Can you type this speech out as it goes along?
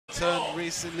returned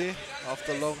recently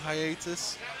after a long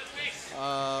hiatus.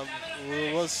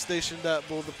 We was stationed at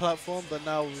Boulder Platform, but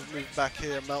now we've moved back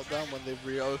here at Meltdown when they've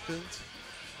reopened.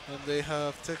 And they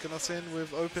have taken us in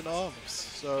with open arms.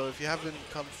 So if you haven't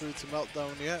come through to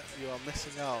Meltdown yet, you are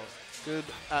missing out. Good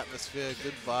atmosphere,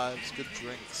 good vibes, good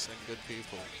drinks, and good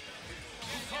people.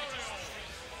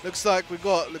 Looks like we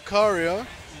got Lucario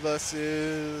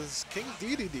versus King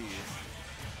DDD.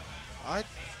 I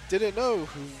didn't know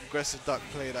who AggressiveDuck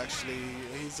played actually.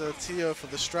 He's a TO for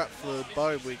the Stratford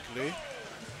bi-weekly.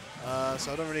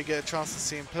 So I don't really get a chance to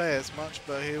see him play as much,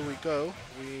 but here we go.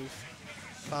 We've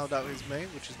found out his main,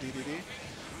 which is DDD.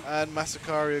 And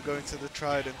Masocario going to the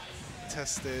tried and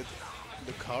tested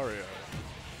Lucario,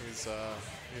 his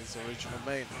original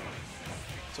main.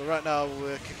 So right now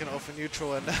we're kicking it off in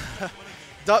neutral, and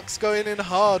Duck's going in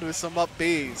hard with some up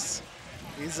Bs.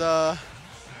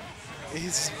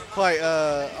 He's quite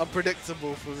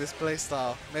unpredictable for his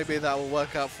playstyle. Maybe that will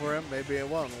work out for him, maybe it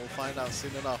won't. We'll find out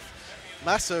soon enough.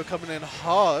 Maso coming in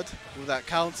hard with that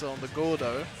counter on the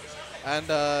Gordo, and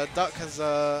Duck has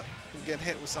been getting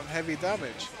hit with some heavy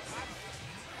damage.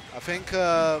 I think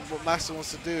what Maso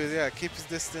wants to do is, keep his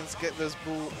distance, get those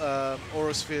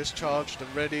aura spheres charged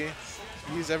and ready.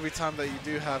 Use every time that you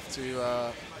do have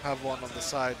to have one on the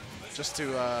side, just to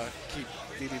keep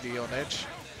DDD on edge.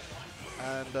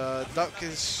 And Duck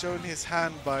is showing his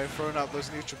hand by throwing out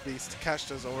those neutral beasts to catch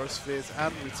those aura spheres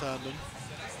and return them.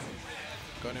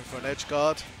 Going in for an edge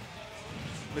guard.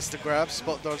 Mr. Grab,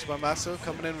 spot dodged by Maso,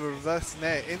 coming in with reverse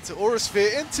nair into aura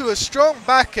sphere, into a strong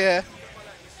back air.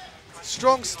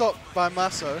 Strong stop by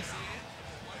Maso.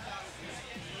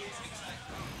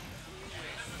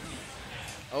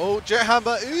 Oh, jet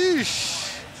hammer,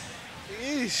 eesh!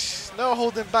 Eesh! No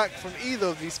holding back from either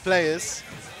of these players.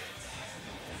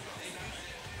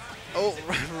 Oh,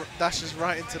 dashes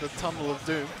right into the tunnel of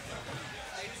doom.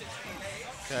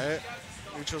 Okay,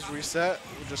 neutrals reset.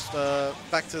 We're just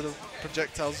back to the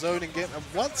projectile zoning again, and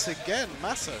once again,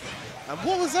 Maso. And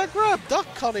what was that grab? Duck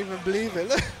can't even believe it.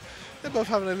 Look, they're both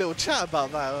having a little chat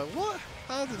about that. Like, what?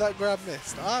 How did that grab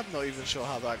miss? I'm not even sure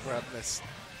how that grab missed.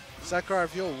 Sakurai,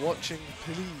 if you're watching,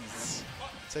 please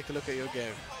take a look at your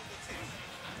game.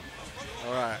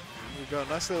 Alright, we go.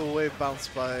 Nice little wave bounce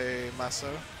by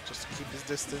Maso, just to keep his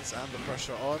distance and the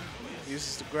pressure on. He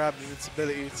uses the grab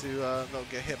invincibility to not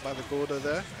get hit by the Gordo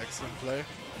there. Excellent play.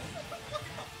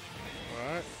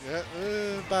 Alright,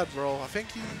 yeah, bad roll. I think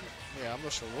I'm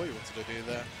not sure what he wanted to do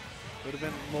there. It would have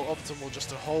been more optimal just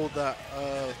to hold that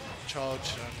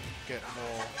charge and get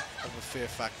more of a fear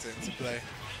factor into play.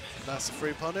 And that's a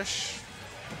free punish.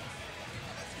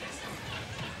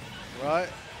 Right.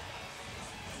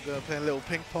 I'm going to play a little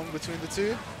ping pong between the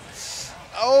two.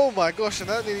 Oh my gosh, and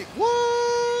that nearly...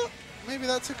 What? Maybe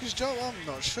that took his jump? I'm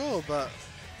not sure, but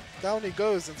down he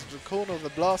goes into the corner of the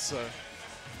blast zone.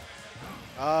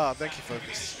 Ah, thank you,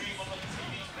 Focus.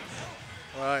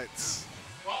 Right.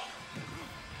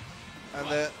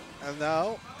 And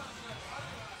now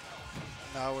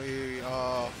we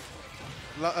are...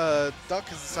 Duck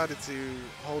has decided to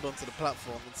hold onto the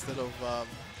platform instead of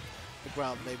the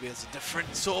ground. Maybe it's a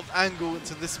different sort of angle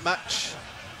into this match.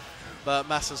 But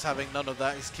Maso's having none of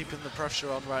that. He's keeping the pressure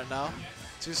on right now.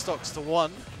 2 stocks to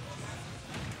 1.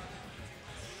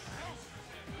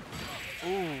 Ooh,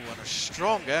 and a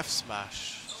strong F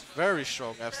smash. Very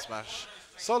strong F smash.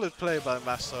 Solid play by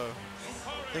Maso.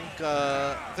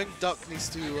 I think Duck needs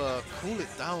to cool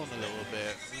it down a little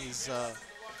bit.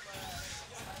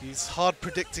 He's hard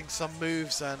predicting some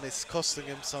moves, and it's costing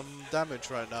him some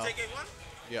damage right now.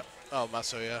 Yeah. Oh,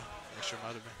 Maso, yeah. Actually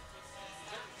reminded me.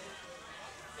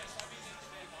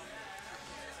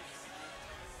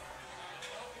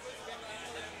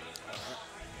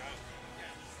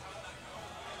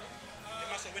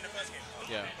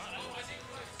 Yeah.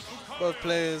 Both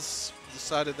players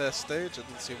decided their stage. I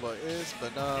didn't see what it is,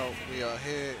 but now we are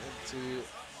here into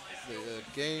the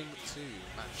game 2,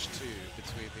 match 2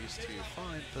 between these two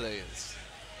fine players.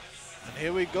 And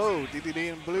here we go,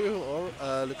 DDD in blue, or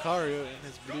Lucario in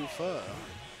his blue fur.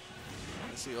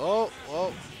 Let's see. Oh,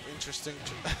 interesting.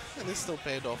 And it's still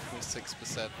paid off with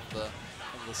 6%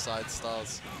 on the side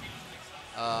stars.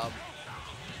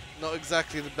 Not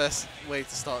exactly the best way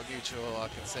to start neutral. I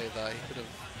can say that he could have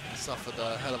suffered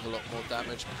a hell of a lot more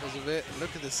damage because of it.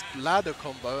 Look at this ladder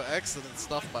combo. Excellent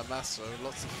stuff by Maso.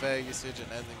 Lots of fair usage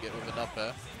and ending it with an up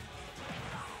air.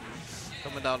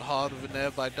 Coming down hard with an air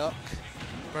by Duck.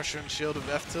 Pressure and shield of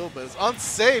F-tilt, but it's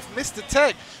unsafe. Mr.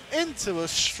 Tech into a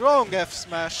strong F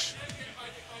smash.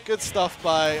 Good stuff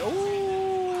by... Ooh!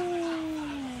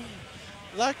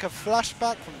 Like a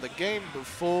flashback from the game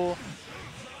before.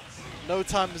 No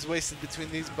time is wasted between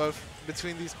these both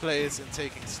between these players in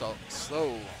taking stock.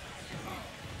 So,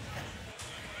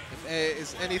 if there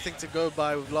is anything to go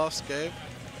by with last game,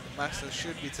 Maso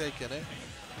should be taking it.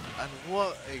 And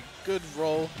what a good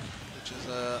roll, which is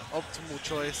an optimal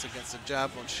choice against a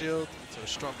jab on shield into a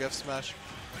strong F smash.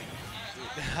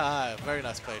 Very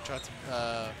nice play. Tried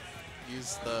to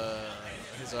use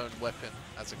his own weapon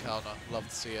as a counter. Love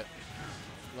to see it.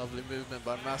 Lovely movement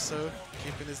by Maso,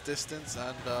 keeping his distance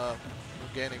and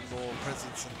gaining more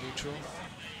presence in neutral.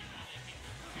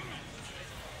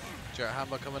 Jarrett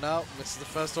Hammer coming out, misses the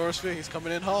first Aura Sphere, he's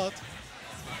coming in hard.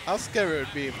 How scary it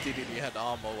would be if DDD had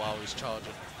armor while he's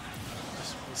charging.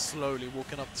 Just slowly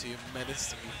walking up to you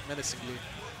menacingly.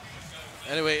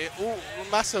 Anyway,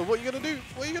 Maso, what are you gonna do?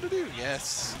 What are you gonna do?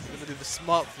 Yes, you're gonna do the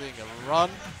smart thing and run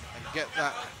and get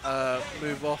that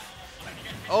move off.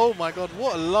 Oh my god,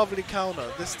 what a lovely counter.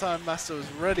 This time Maso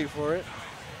is ready for it.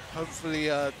 Hopefully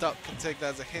Duck can take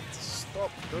that as a hint to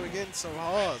stop going in so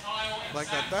hard. Like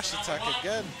that dash attack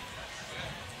again.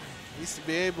 Needs to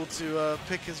be able to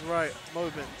pick his right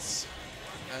moments.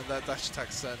 And that dash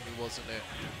attack certainly wasn't it.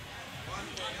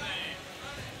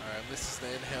 Alright, misses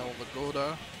the inhale on the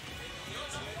Gordo.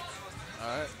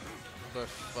 Alright,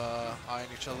 both eyeing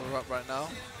each other up right now.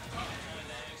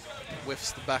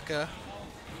 Whiffs the backer.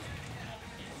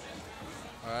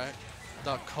 Alright,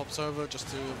 Duck hops over just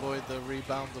to avoid the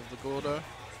rebound of the Gordo.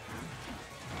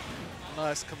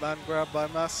 Nice command grab by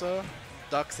Maso.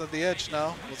 Duck's at the edge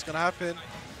now. What's going to happen?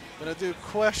 Going to do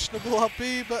questionable up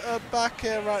B, but a back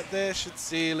air right there should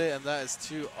seal it, and that is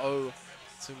 2-0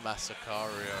 to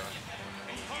Masocario.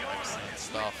 Excellent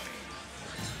stuff.